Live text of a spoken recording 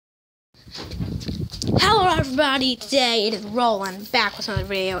Hello everybody, today it is Roland, back with another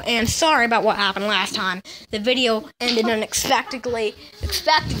video, and sorry about what happened last time. The video ended unexpectedly,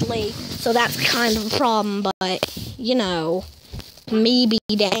 so that's kind of a problem, but, you know, maybe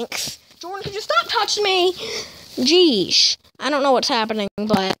danks. Jordan, could you stop touching me? Geesh, I don't know what's happening,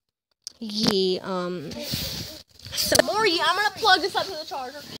 but, yeah, so more, I'm gonna plug this up to the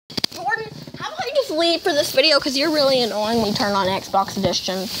charger. Jordan, how about you just leave for this video, because you're really annoying me turning on Xbox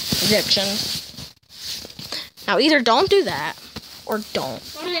addiction. Now, either don't do that, or don't.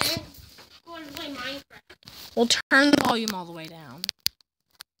 Go and play Minecraft. We'll turn the volume all the way down.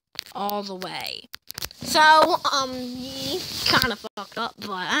 All the way. So, you kind of fucked up,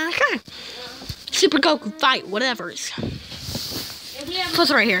 but, okay. Super Goku fight, whatever.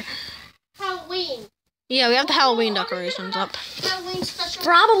 Plus right here. Halloween. Yeah, we have the Halloween decorations up. Halloween special.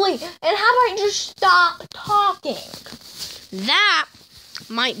 Probably. And how about you just stop talking? That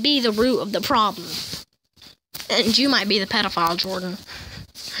might be the root of the problem. And you might be the pedophile, Jordan.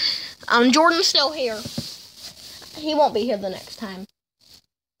 Jordan's still here. He won't be here the next time.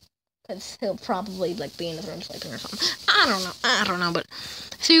 Because he'll probably, like, be in his room sleeping or something. I don't know, but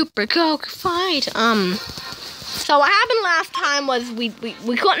Super Goku fight. So what happened last time was we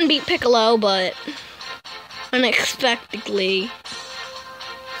couldn't beat PICCLO, but unexpectedly.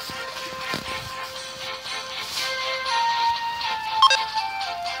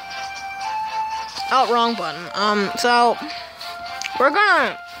 Oh, wrong button. So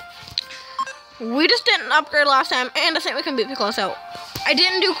we just didn't upgrade last time, and I think we can beat PICCLO, so I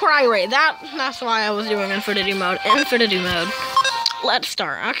didn't do cry rate. That's why I was doing Infinity mode. Let's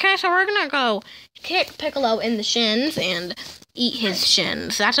start. Okay, so we're gonna go kick PICCLO in the shins and eat his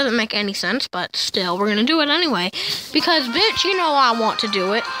shins. That doesn't make any sense, but still, we're gonna do it anyway. Because, bitch, you know I want to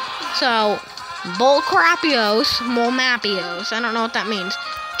do it. So, bull crapios, bull mappios. I don't know what that means.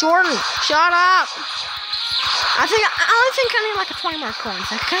 Jordan, shut up. I think I need like a 20 more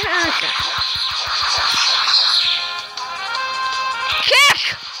coins. Okay.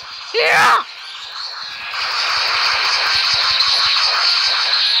 Kick! Yeah!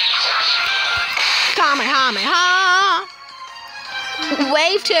 Kamehameha!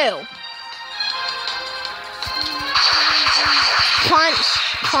 Wave 2. Punch.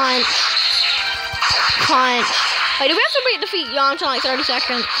 Wait, do we have to defeat Yamcha in like 30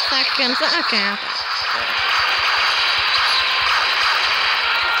 seconds? Okay.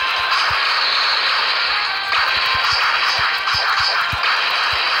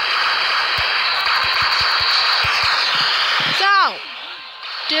 So,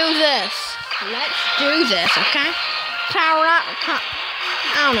 do this. Let's do this, okay? Power up.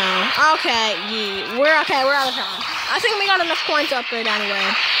 I don't know. Okay, yeah. We're out of time. I think we got enough coins to upgrade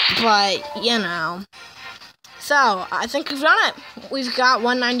anyway. But, you know. So, I think we've done it. We've got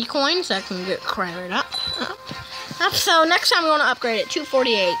 190 coins that can get credited up. So, next time we want to upgrade it,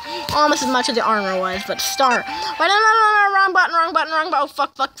 248. Almost as much as the armor was, but start. Wait, no, wrong button. Oh,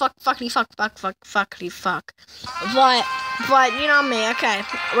 fuckity fuck. But, you know me, okay.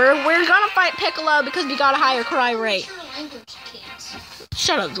 We're gonna fight PICCLO because we got a higher cry rate.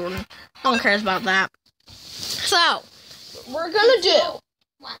 Shut up, Jordan. No one cares about that. So, we're gonna do.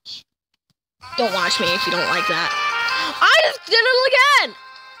 Watch. Don't watch me if you don't like that. I just did it again!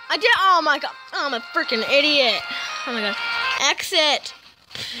 Oh my god. I'm a freaking idiot. Oh my god. Exit.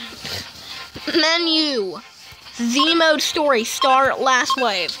 Menu. Z mode story. Start last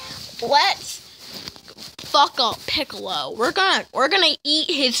wave. Let's fuck up PICCLO. We're gonna eat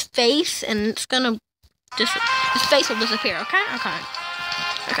his face, and it's gonna his face will disappear, okay? Okay.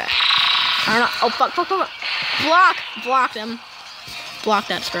 I don't know. Oh, fuck. Block them. Block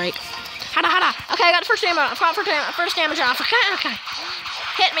that strike. Hada. Okay, I got the first damage off. Okay.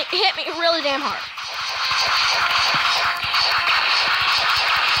 Hit me really damn hard.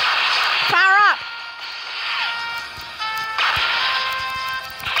 Power up.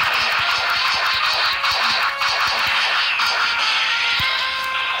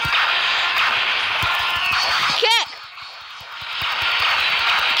 Kick.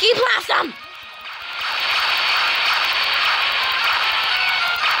 Key blast him.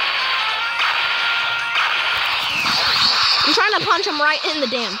 I'm trying to punch him right in the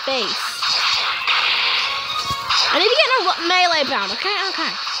damn face. I need to get in a melee bound, okay?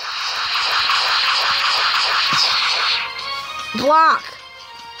 Block.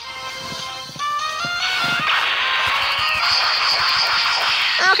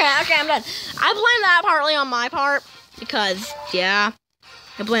 Okay, I'm done. I blame that partly on my part because, yeah,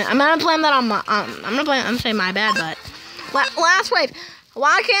 I'm gonna blame that on my. I'm gonna say my bad, but last wave.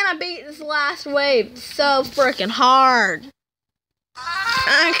 Why can't I beat this last wave so freaking hard?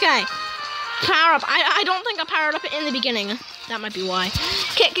 Okay, Power up. I don't think I powered up in the beginning. That might be why.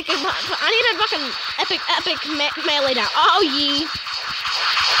 Kick. I need a fucking epic melee down. Oh, yee.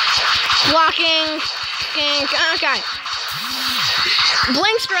 Blocking. Okay.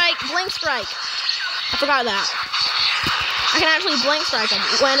 Blink strike. I forgot that. I can actually blink strike them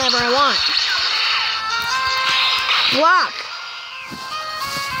whenever I want. Block.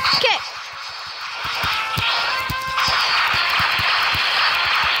 Kick.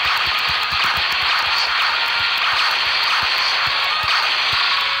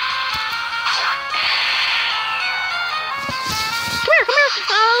 Come here.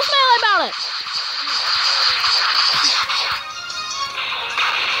 Let's melee about it.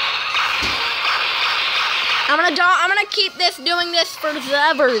 I'm gonna keep doing this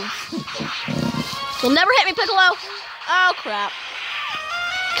forever. You'll never hit me, Piccolo. Oh crap!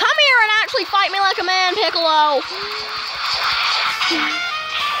 Come here and actually fight me like a man, Piccolo.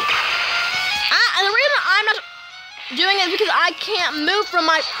 The reason I'm not doing it is because I can't move from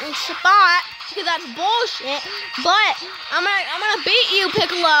my spot because that's bullshit. But I'm gonna beat you,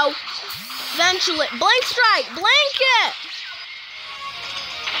 Piccolo. Eventually, blink strike, blink it.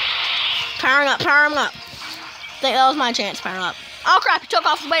 Powering up. I think that was my chance to power up. Oh crap! You took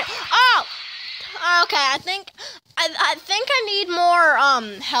off the weight. Oh. Okay. I think I need more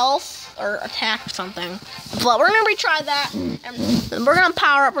health or attack or something. But we're gonna retry that, and we're gonna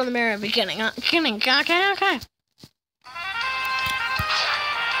power up from the very beginning. Okay.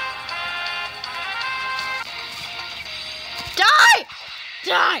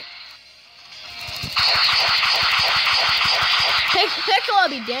 Die! Piccolo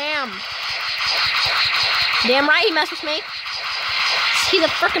be damned. Damn right he messed with me. He's a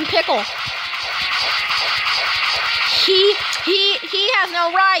frickin' pickle. He has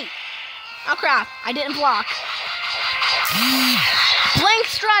no right. Oh crap, I didn't block. Blink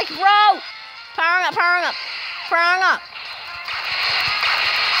strike, bro. Powering up.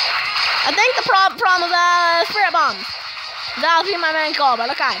 I think the problem is spirit bombs. That'll be my main goal, but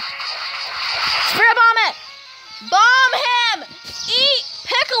okay. Spirit bomb it. Bomb him. Eat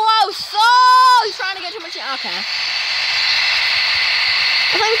Piccolo soul. He's trying to get too much. Okay.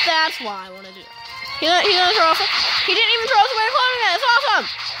 I think that's why I want to do it. He didn't throw us. He didn't even throw us away clothing. That's awesome.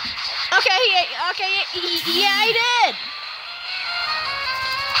 Okay, yeah, he did.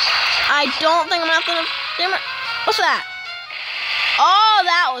 I don't think I'm not gonna. Damn it. What's that? Oh,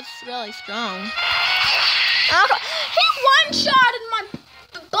 that was really strong. Okay. He one-shotted my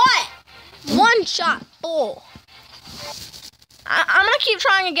butt. One shot. Bull. I'm gonna keep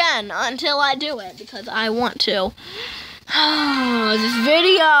trying again until I do it because I want to. Oh, this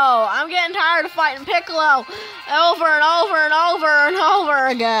video. I'm getting tired of fighting Piccolo over and over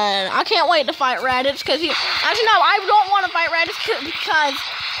again. I can't wait to fight Raditz because actually no, I don't want to fight Raditz because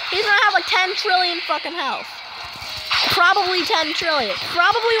he's gonna have like 10 trillion fucking health. Probably 10 trillion.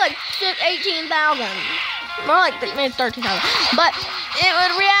 Probably like 18,000. More like maybe 13,000. But it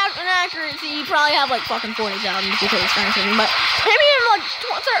would react in accuracy. He'd probably have like fucking 40,000 because it's strengthening. But maybe even like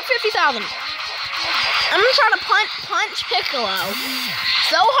 50,000. I'm gonna try to punch Piccolo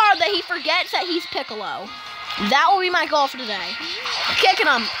so hard that he forgets that he's Piccolo. That will be my goal for today. Kicking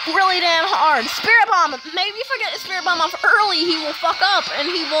him really damn hard. Spirit Bomb. Maybe if I get the Spirit Bomb off early, he will fuck up and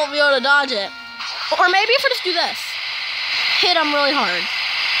he won't be able to dodge it. Or maybe if I just do this. Hit him really hard.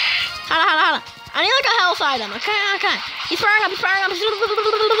 Hold on. I need like a health item. Okay. He's firing up.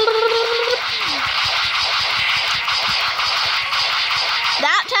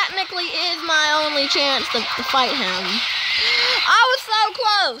 That technically is my only chance to fight him. I was so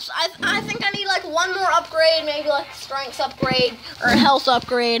close. I think I need like one more upgrade, maybe like a strength upgrade or a health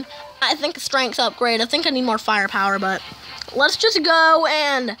upgrade. I think a strength upgrade. I think I need more firepower, but let's just go.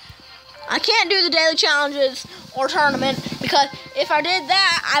 And I can't do the daily challenges or tournament because if I did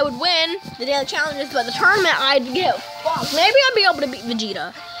that, I would win the daily challenges, but the tournament I'd get fucked. Maybe I'd be able to beat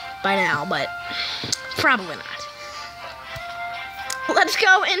Vegeta by now, but probably not. Let's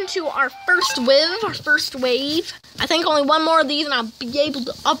go into our first wave. I think only one more of these and I'll be able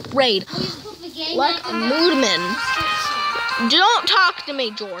to upgrade like a moodman. Don't talk to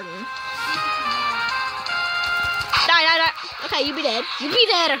me, Jordan. Die. Okay, you be dead.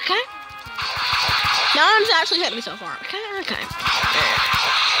 Okay? No one's actually hit me so far. Okay.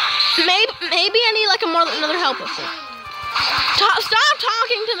 Maybe I need like another help with it. Stop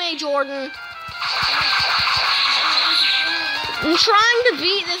talking to me, Jordan. I'm trying to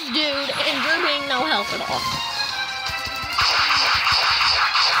beat this dude, and you're being no help at all.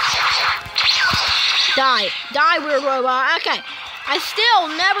 Die, weird robot. Okay. I still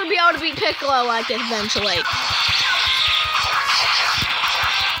never be able to beat Piccolo like this eventually.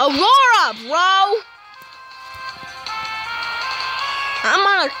 Aurora, bro! I'm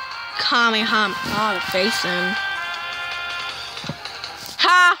gonna Kamehameha the face in.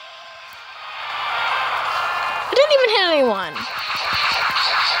 Ha! I didn't even hit anyone.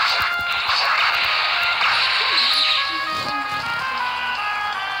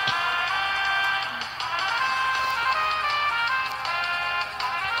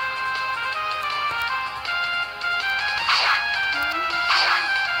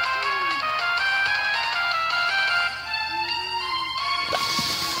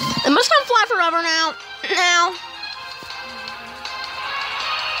 It must not fly forever now.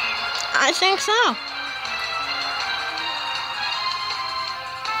 I think so.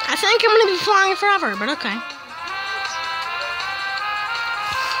 I think I'm gonna be flying forever, but okay.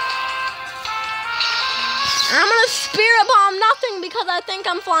 I'm gonna spirit bomb nothing because I think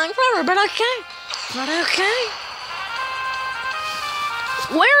I'm flying forever, but okay.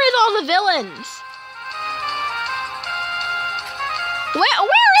 Where is all the villains? Where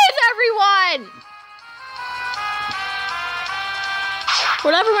is everyone?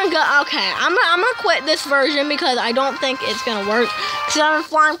 Where'd everyone go? Okay, I'm gonna quit this version because I don't think it's gonna work. Because I've been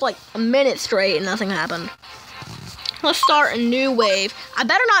flying for like a minute straight and nothing happened. Let's start a new wave. I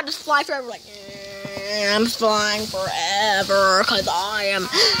better not just fly forever like, I'm flying forever because I am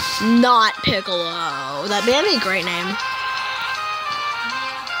not PICCLO. That'd be a great name.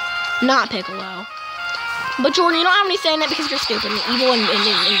 Not PICCLO. But Jordan, you don't have any saying that because you're stupid and evil and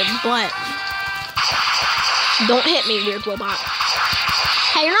but don't hit me, weird robot.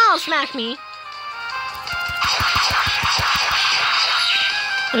 Hey, you're not gonna smack me.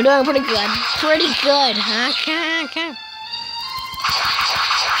 You're doing pretty good. Okay.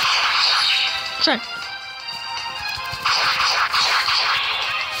 Sure.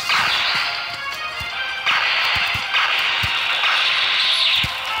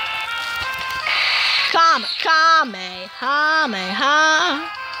 Kamehameha.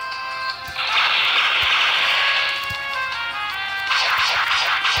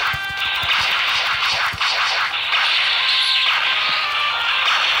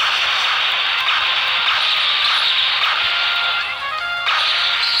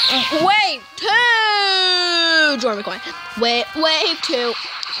 Wave 2! Jordan McCoy. Wave 2.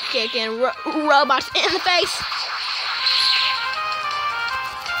 Kicking robots in the face.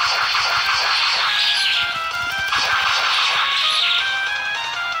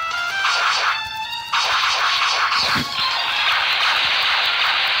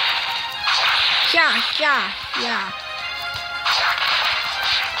 Yeah.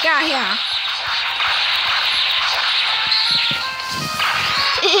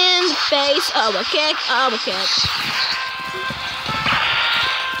 In the face of a kick.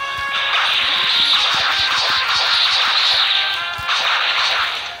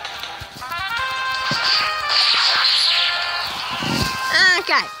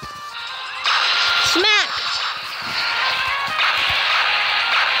 Okay. Smack.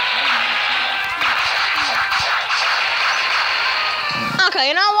 Okay,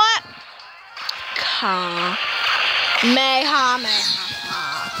 you know what? Kamehameha.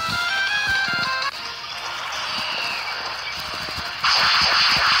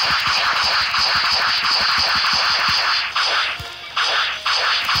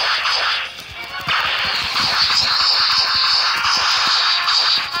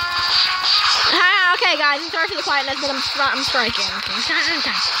 Okay, guys, I'm sorry for the quietness, but I'm striking. Okay.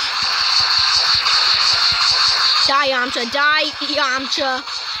 Die, Yamcha.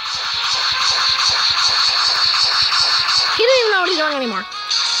 He doesn't even know what he's doing anymore.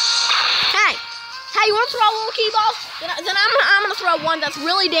 Hey, you want to throw a little key ball? Then I'm gonna throw one that's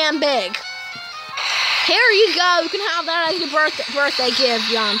really damn big. Here you go. You can have that as your birthday gift,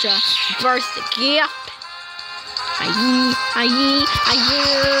 Yamcha. Birthday gift. Hiya.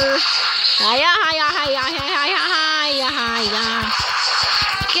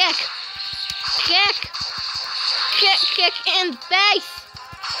 Kick in the face.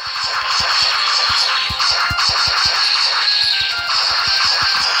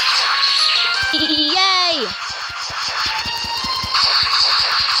 Yay!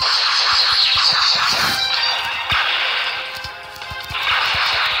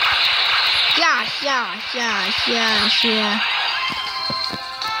 Yeah.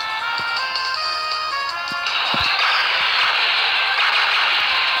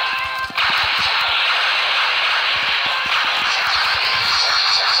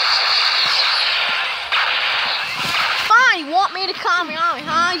 Fine, you want me to calm me on,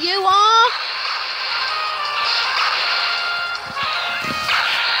 huh? You are?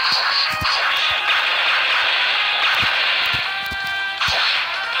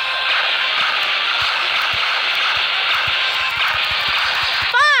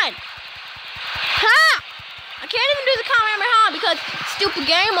 stupid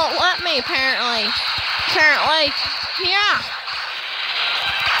game won't let me, apparently. Yeah.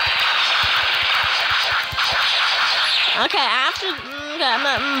 Okay, I'm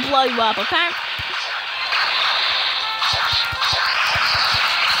gonna blow you up, okay?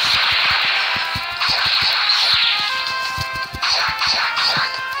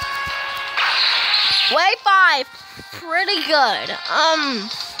 Wave 5, pretty good.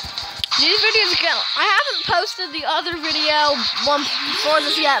 These videos again, I haven't posted the other video one before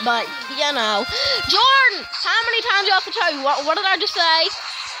this yet, but you know. Jordan, how many times do I have to tell you? What did I just say?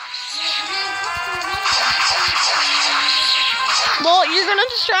 Well, you're gonna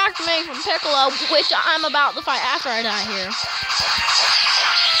distract me from Piccolo, which I'm about to fight after I die here.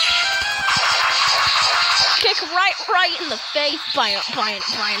 Kick right in the face by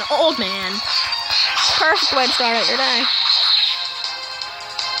an old man. Perfect way to start out your day.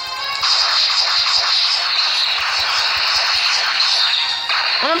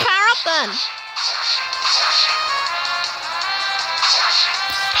 I'm gonna power up then.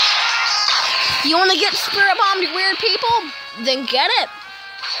 You wanna get spirit bombed, you weird people? Then get it.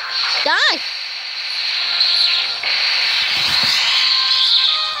 Die.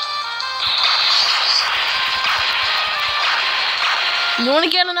 You want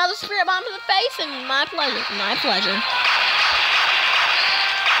to get another spirit bomb to the face? And my pleasure. My pleasure.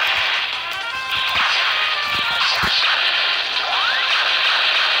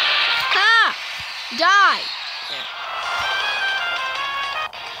 Ha! Die.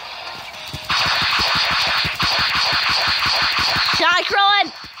 Die, Krillin!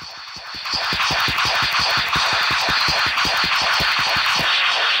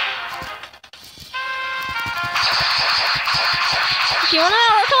 Do you want to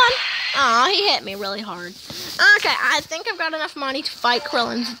work on? Aw, he hit me really hard. Okay, I think I've got enough money to fight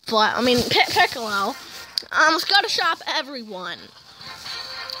Krillin's butt. I mean, Piccolo. Let's go to shop everyone.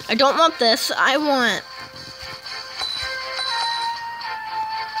 I don't want this. I want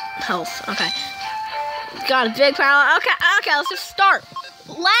health. Okay. Got a big power. Okay, let's just start.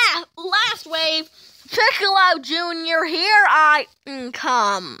 Last wave. Piccolo Jr., here I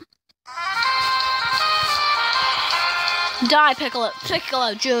come. Die, Piccolo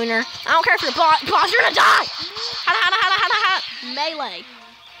Jr. I don't care if you're boss, you're gonna die! Hada. Melee.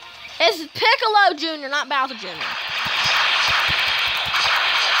 It's Piccolo Jr., not Bowser Jr.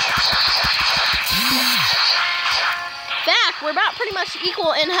 In fact, we're about pretty much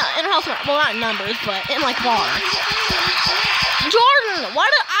equal in health, well, not in numbers, but in, like, bar. Jordan,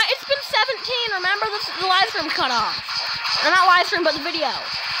 it's been 17, remember the live stream cut off. Or not live stream, but the video.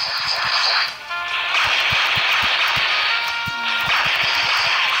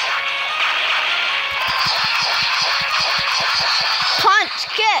 Punch,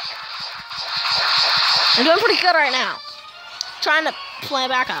 kick. I'm doing pretty good right now. Trying to play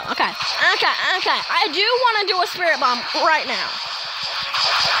back up. Okay. I do want to do a spirit bomb right now.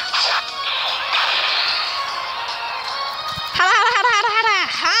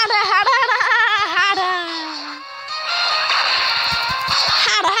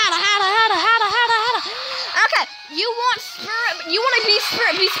 Okay, you want to be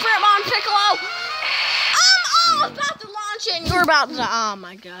spirit bomb, Piccolo? I was about to launch it and you were about to, oh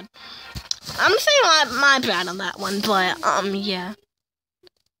my god. I'm saying my bad on that one, but, yeah.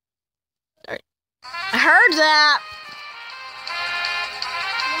 I heard that.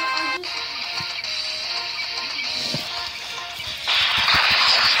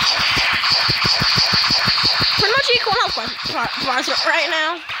 Pretty much equal health bars right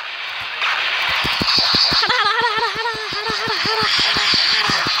now.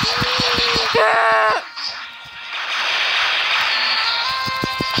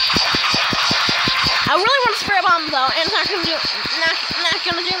 I really want to spirit bomb though, and it's not gonna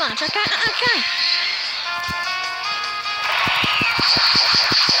do much. Okay.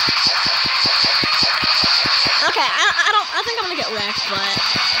 Okay, I think I'm gonna get wrecked, but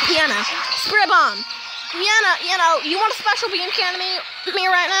yeah, no. Spirit bomb. Yeah, you want a special beam can me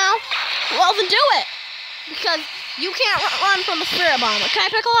right now? Well, then do it, because you can't run from a spirit bomb. Okay,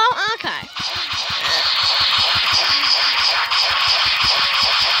 Piccolo? Okay.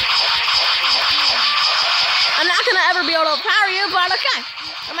 I'm not gonna ever be able to overpower you, but okay.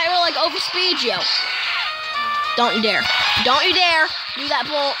 I might really, like, overspeed you. Don't you dare. Don't you dare do that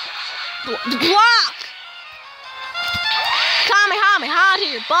block! Kamehameha to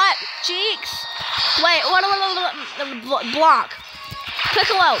your butt, cheeks. Wait, what block?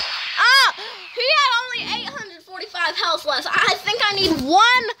 Piccolo. Ah! He had only 845 health less. I think I need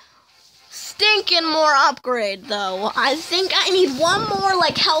one stinking more upgrade, though. I think I need one more,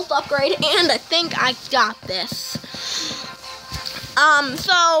 like, health upgrade, and I think I got this.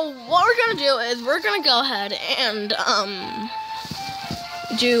 So what we're gonna do is we're gonna go ahead and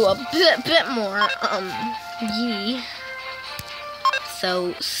do a bit more ye.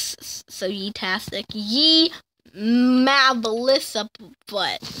 So ye-tastic, ye Mavelissa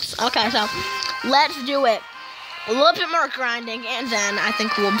butts. Okay, so let's do it. A little bit more grinding, and then I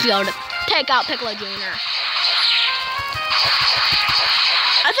think we'll be able to take out PICCLO Jr.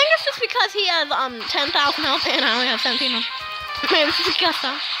 I think it's just because he has 10,000 health and I only have 17 health. Maybe it's because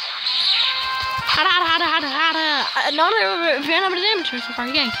so. No, we ran out of damage so far.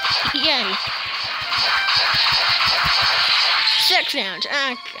 Yay. Yay. 6 damage.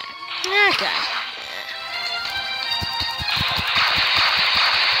 Okay.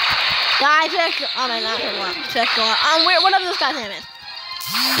 Die, PICCLO. Oh, no, not PICCLO. Wait, whatever this guy's name is.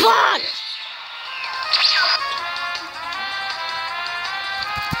 Fuck!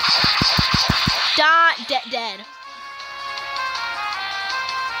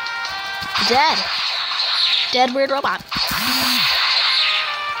 Dead. Dead weird robot.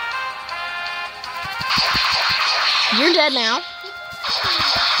 You're dead now.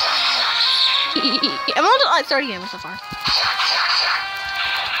 I'm on to like 30 games so far.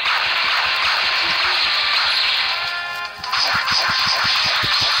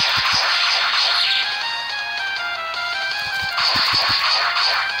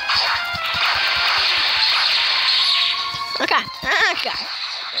 Okay.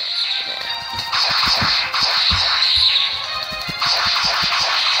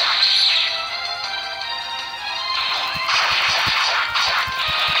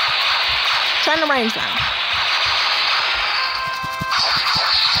 Trying to range them.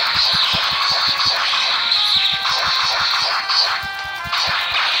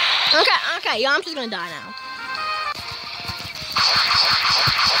 Okay, yeah, I'm just gonna die now.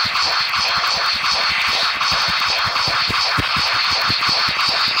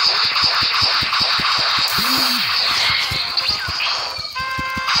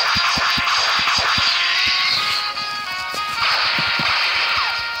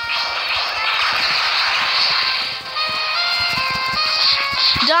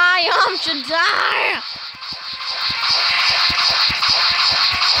 Die, should die!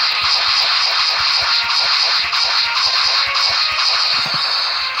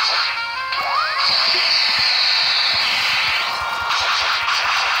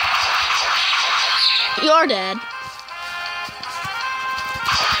 You're dead.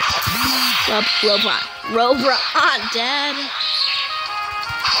 Robot dead.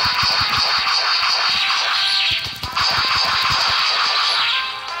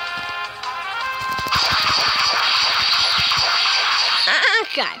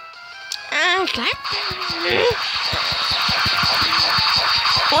 Okay.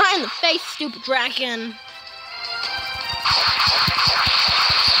 Why in the face, stupid dragon?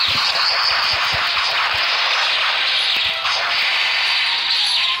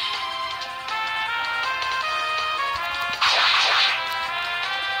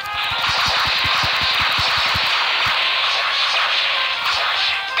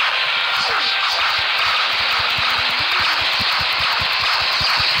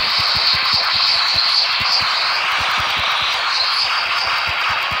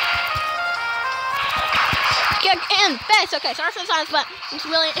 In face. Okay, sorry for the silence, but I'm just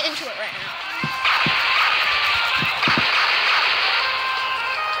really into it right now.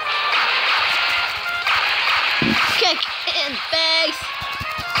 Kick in face.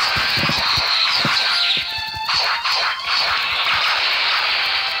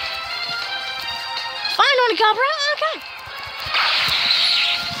 Fine, on Cobra. Okay.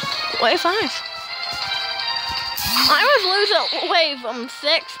 Wave 5. I always lose at wave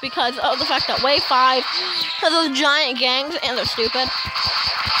 6 because of the fact that wave 5 has those giant gangs and they're stupid.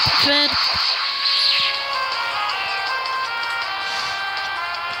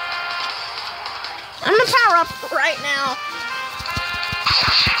 I'm gonna power up right now.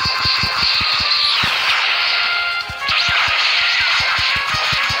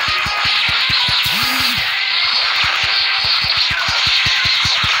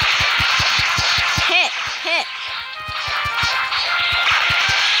 Hit.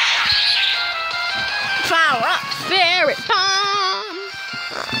 Power up, spirit bomb.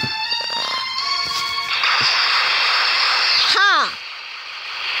 Ha!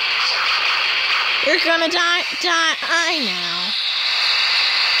 You're gonna die now.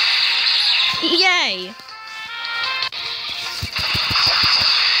 Yay!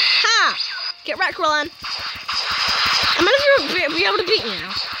 Ha! Get wrecked, Roland. I'm gonna be able to beat you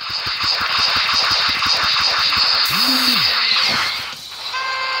now.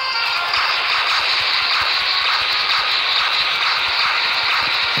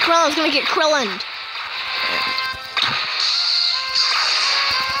 Krillin is gonna get Krillined.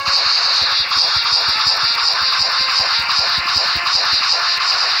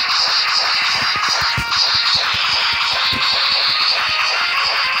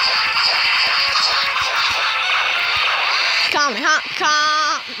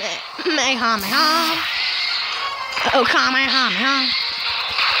 Kamehameha. Oh, Kamehameha.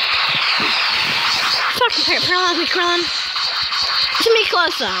 Fucking paralyze me, Krillin. To me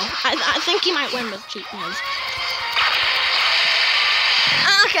close, though. I think he might win with cheat moves.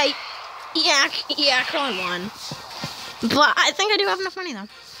 Okay. Yeah, Krillin won. But I think I do have enough money, though.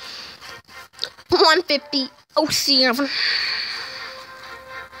 150. Oh, seven.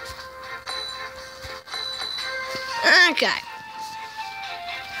 Okay.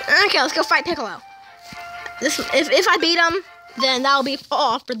 Okay, let's go fight Piccolo. If I beat him, then that'll be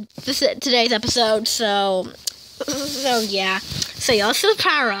all for today's episode. So yeah. So yeah, let's just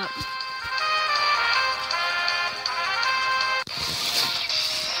power up.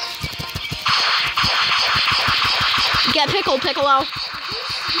 Get Piccolo.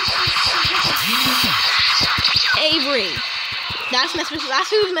 Avery. That's who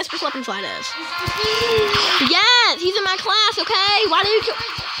Mr. Slip and Slide is. Yes, he's in my class, okay? Why do you...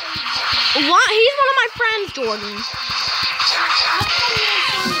 What? He's one of my friends, Jordan.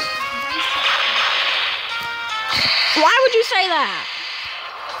 Why would you say that?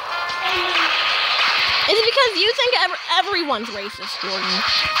 Is it because you think everyone's racist, Jordan?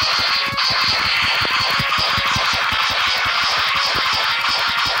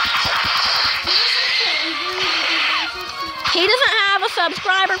 He doesn't have a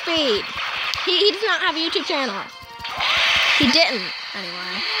subscriber feed. He does not have a YouTube channel. He didn't,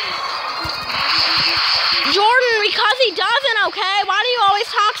 anyway. Jordan, because he doesn't, okay? Why do you always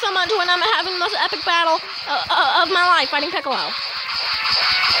talk so much when I'm having the most epic battle of my life fighting Piccolo?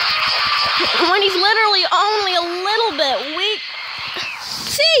 When he's literally only a little bit weak.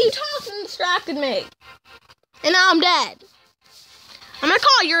 See, you talked and distracted me. And now I'm dead. I'm gonna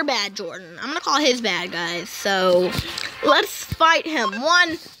call your bad, Jordan. I'm gonna call his bad, guys. So, let's fight him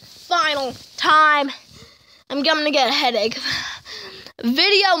one final time. I'm gonna get a headache.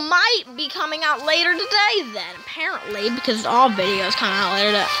 Video might be coming out later today then, apparently, because all videos come out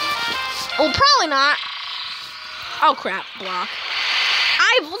later today. Well, probably not. Oh, crap, block.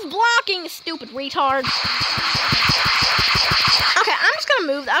 I was blocking, stupid retard. Okay, I'm just gonna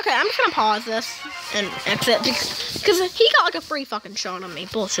move. Okay, I'm just gonna pause this and exit because he got like a free fucking shot on me.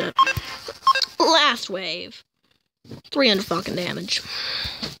 Bullshit. Last wave. 300 fucking damage.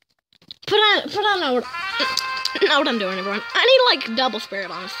 But I know what I'm doing, everyone. I need like double spirit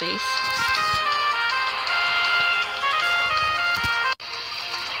on his face.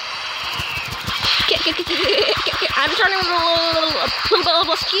 I'm turning a little bit of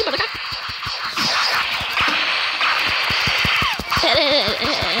a ski, but okay.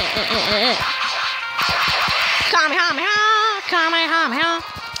 Kamehameha.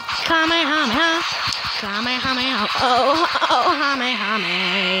 Oh,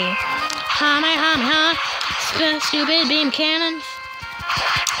 Kamehameha. Stupid beam cannons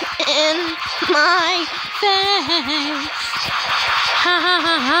in my face. Ha ha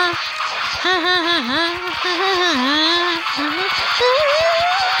ha ha. Ha ha ha ha.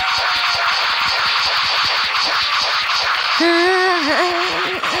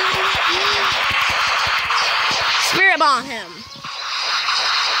 Spirit bomb him.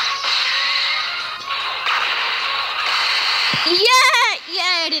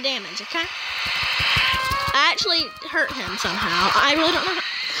 Yeah, I did damage, okay? I actually hurt him somehow. I really don't know how.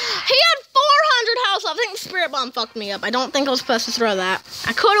 He had 400 health. I think Spirit Bomb fucked me up. I don't think I was supposed to throw that.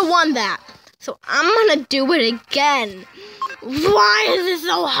 I could have won that. So I'm gonna do it again. Why is this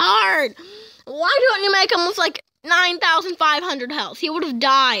so hard? Why don't you make him with like 9,500 health? He would have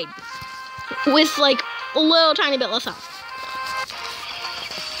died with like a little tiny bit less health.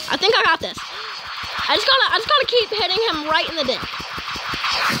 I think I got this. I just gotta keep hitting him right in the dick.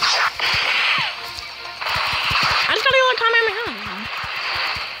 I just gotta go like Kamehameha.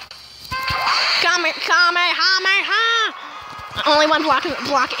 Only one block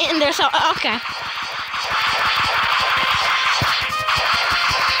in there, so okay.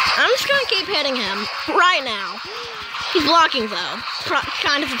 I'm just gonna keep hitting him right now. He's blocking though,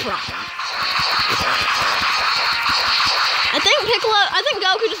 kind of a problem. I think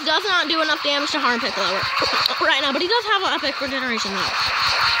Goku just does not do enough damage to harm Piccolo right now, but he does have an epic regeneration though.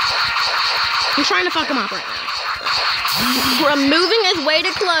 I'm trying to fuck him up right now. Removing his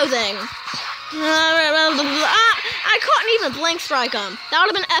weighted clothing. I couldn't even blink strike him. That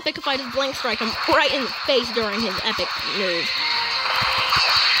would have been epic if I just blink strike him right in the face during his epic move.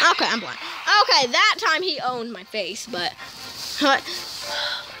 Okay, I'm blind. Okay, that time he owned my face, but...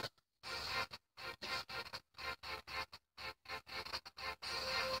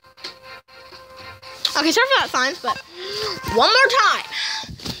 Okay, sorry for that science, but one more time.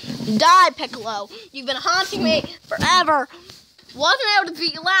 Die, Piccolo. You've been haunting me forever. Wasn't able to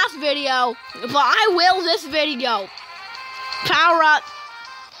beat your last video, but I will this video. Power up.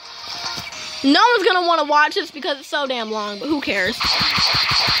 No one's gonna want to watch this because it's so damn long, but who cares?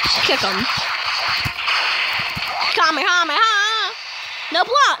 Kick him. Kamehameha. No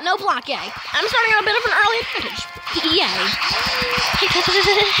block, yay. I'm starting at a bit of an early advantage. Yay. Hit.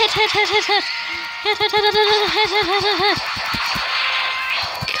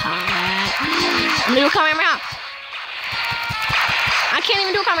 I'm gonna do a Kamehameha. I can't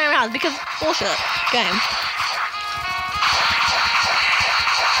even do a Kamehameha because bullshit. Game.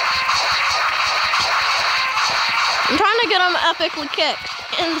 I'm trying to get him epically kicked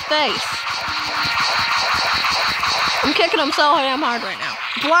in the face. I'm kicking him so damn hard right now.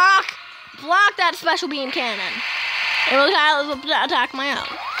 Block that special beam cannon. It really has to attack my own.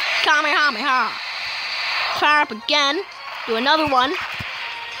 Kamehameha. Fire up again. Do another one.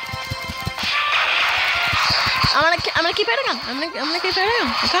 I'm gonna keep hitting him. I'm gonna keep hitting him.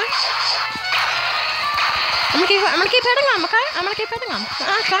 Okay. I'm gonna keep hitting him. Okay. I'm gonna keep hitting him.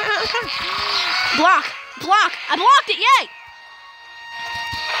 Okay. Block. I blocked it. Yay.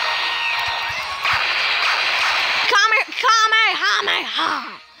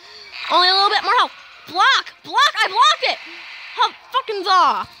 Kamehameha. Only a little bit more health. Block. I blocked it. Oh, fucking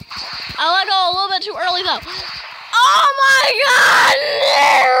zaw. I let go a little bit too early though. Oh my god.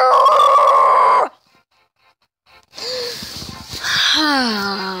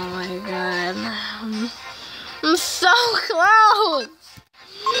 Oh my god. I'm so close.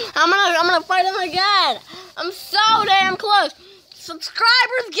 I'm gonna fight him again. I'm so damn close.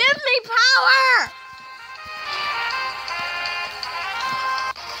 Subscribers, give me power.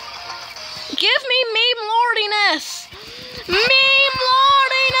 Give me meme lordiness. Meme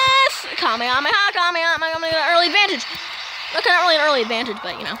lordiness. Kamehameha. I'm gonna get an early advantage. Not really an early advantage,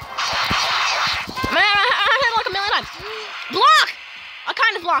 but you know. Man, I hit like a million times. Block! I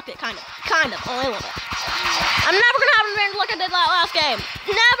kind of blocked it, kind of, only a little bit. I'm never gonna have an advantage like I did that last game.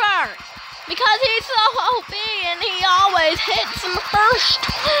 Never! Because he's so OP and he always hits him first.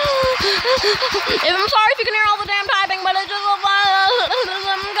 I'm sorry if you can hear all the damn typing, but it's just so fun.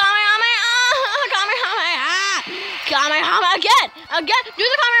 Kamehameha again! Do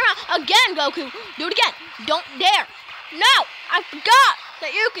the Kamehameha again, Goku! Do it again! Don't dare! No! I forgot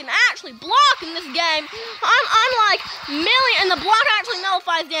that you can actually block in this game. I'm like million, and the block actually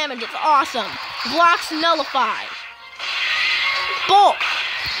nullifies damage. It's awesome. Blocks nullify. Bull.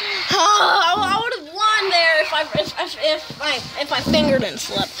 I would have won there if my finger didn't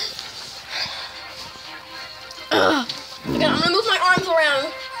slip. Again, I'm gonna move my arms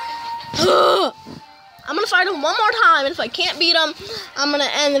around. I'm gonna fight him one more time, and if I can't beat him, I'm gonna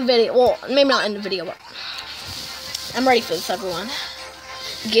end the video. Well, maybe not end the video, but I'm ready for this, everyone.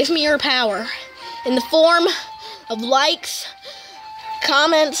 Give me your power in the form of likes,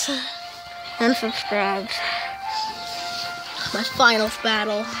 comments, and subscribes. My finals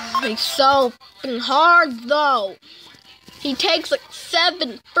battle. He's so hard, though. He takes like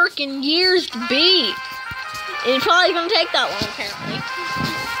 7 freaking years to beat. And it's probably gonna take that long, apparently.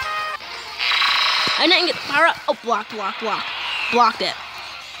 I didn't get the power up. Oh, blocked it.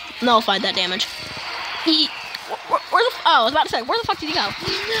 Nullified that damage. Where the I was about to say, where the fuck did he go?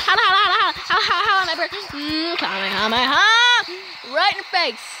 How Kamehameha! Right in your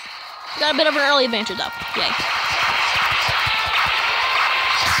face. Got a bit of an early advantage though. Yay.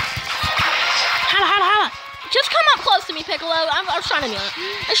 Just come up close to me, Piccolo. I was trying to kneel.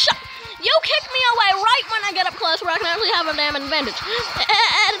 You kick me away right when I get up close where I can actually have a damn advantage.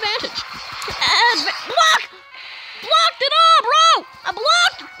 Block! Blocked it all, bro! I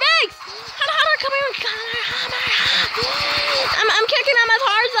blocked your face! How do I come here? I'm kicking him as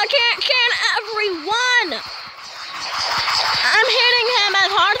hard as I can, everyone! I'm hitting him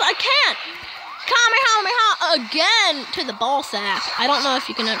as hard as I can! Kamehameha again to the ball sack. I don't know if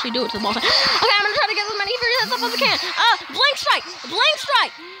you can actually do it to the ball sack. Okay, I'm gonna try to get as many hits up as I can. Blink strike!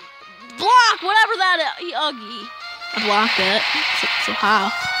 Block, whatever that is. I blocked it. So how?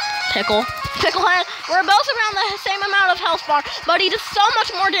 Picklehead, we're both around the same amount of health bar, but he does so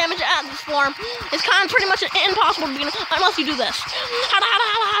much more damage at this form. It's kind of pretty much impossible to beat him unless you do this.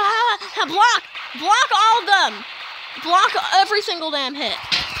 Block all of them. Block every single damn hit.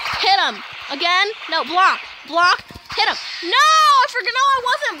 Hit him. Again. No, block. Hit him. No, I forgot. No, I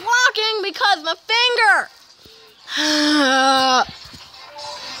wasn't blocking because my finger.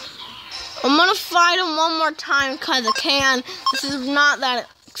 I'm gonna fight him one more time because I can. This is not that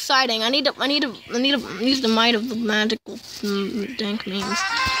exciting. I need to use the might of the magical dank memes.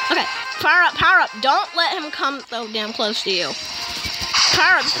 Okay, power up. Don't let him come so damn close to you.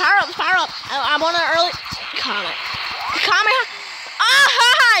 Power up. I want to early comment.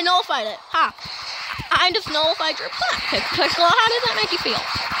 Ah, I nullified it. Ha. I just nullified your attack. Piccolo, how does that make you feel?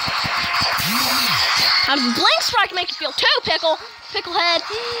 How does Blink Strike make you feel too, Picklehead? Blink.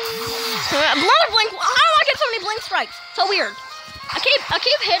 How do I get so many Blink Strikes? So weird. I keep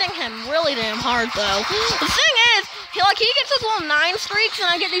hitting him really damn hard though. The thing is, he gets his little 9 streaks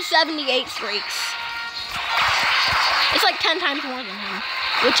and I get these 78 streaks. It's like 10 times more than him,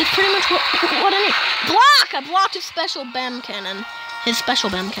 which is pretty much what I need. Block! I blocked his special BEM cannon.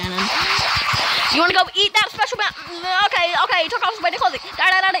 You wanna go eat that special BEM? Okay, he took off his way to closing.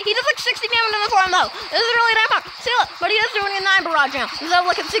 He does like 60 damage in the form though. This is really damn hard. See, look, but he is doing a 9 barrage now. Instead of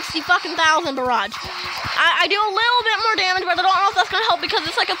like a 60 fucking thousand barrage. I do a little bit more damage, but I don't know if that's gonna help because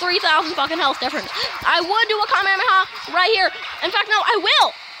it's like a 3,000 fucking health difference. I would do a Kamehameha right here. In fact, no, I will.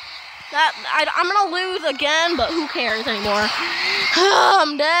 I'm gonna lose again, but who cares anymore?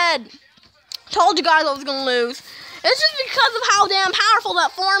 I'm dead. Told you guys I was gonna lose. It's just because of how damn powerful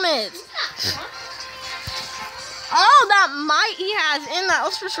that form is. Oh, that might he has in that.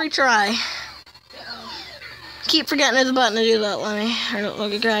 Let's just retry. Keep forgetting there's a button to do that.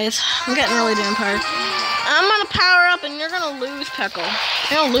 Look, guys. I'm getting really damn tired. I'm gonna power up and you're gonna lose, Pickle.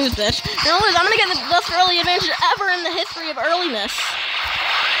 You're gonna lose, bitch. You're gonna lose. I'm gonna get the best early advantage ever in the history of earliness.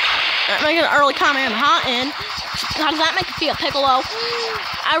 I'm gonna get an early Kamehameha in. How does that make you feel, Piccolo?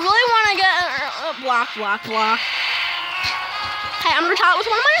 I really want to get block. Hey, I'm gonna retaliate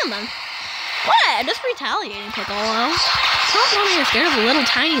with one of my own then. What? Just retaliating, Piccolo. Stop telling me you're scared of a little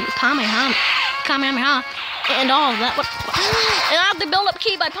tiny Kamehameha and all of that. And I have to build up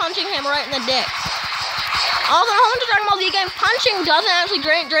ki by punching him right in the dick. Also, in a whole bunch of Dragon Ball Z games, punching doesn't actually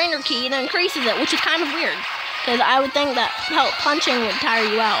drain your ki, it increases it, which is kind of weird. Because I would think that punching would tire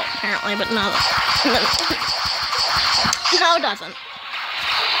you out, apparently, but no. No, it doesn't.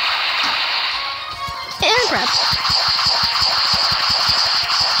 And prep.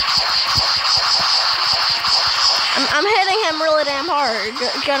 I'm hitting him really damn hard,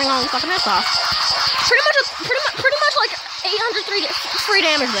 getting all the fucking hits off. Pretty much like 803 free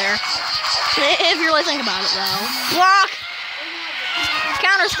damage there. If you really think about it, though. Block.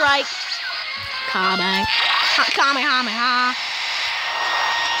 Counter strike. Kamehameha.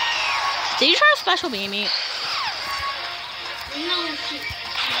 Did you try a special beam me? No.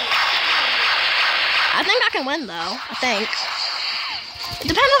 I think I can win though. I think. It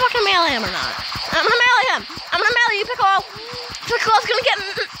depends if I can melee him or not. I'm gonna melee him. I'm gonna melee you, Piccolo. Piccolo's gonna get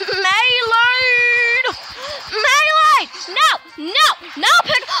meleeed. Melee! No,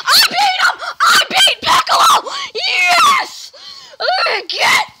 Piccolo. I beat him! I beat Piccolo! Yes!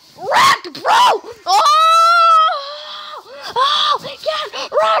 Get wrecked, bro! Oh, get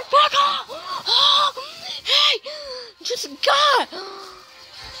wrecked, Piccolo! Oh, hey, just got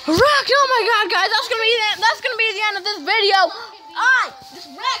wrecked. Oh my god, guys, that's gonna be the end of this video. I just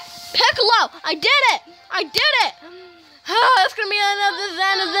wrecked Piccolo. I did it. Oh, that's gonna be the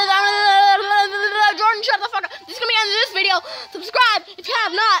end of this. Jordan, shut the fuck up. This is gonna be the end of this video. Subscribe if you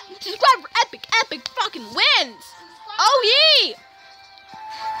have not. Subscribe for epic fucking wins. Oh yeah.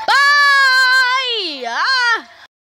 Bye.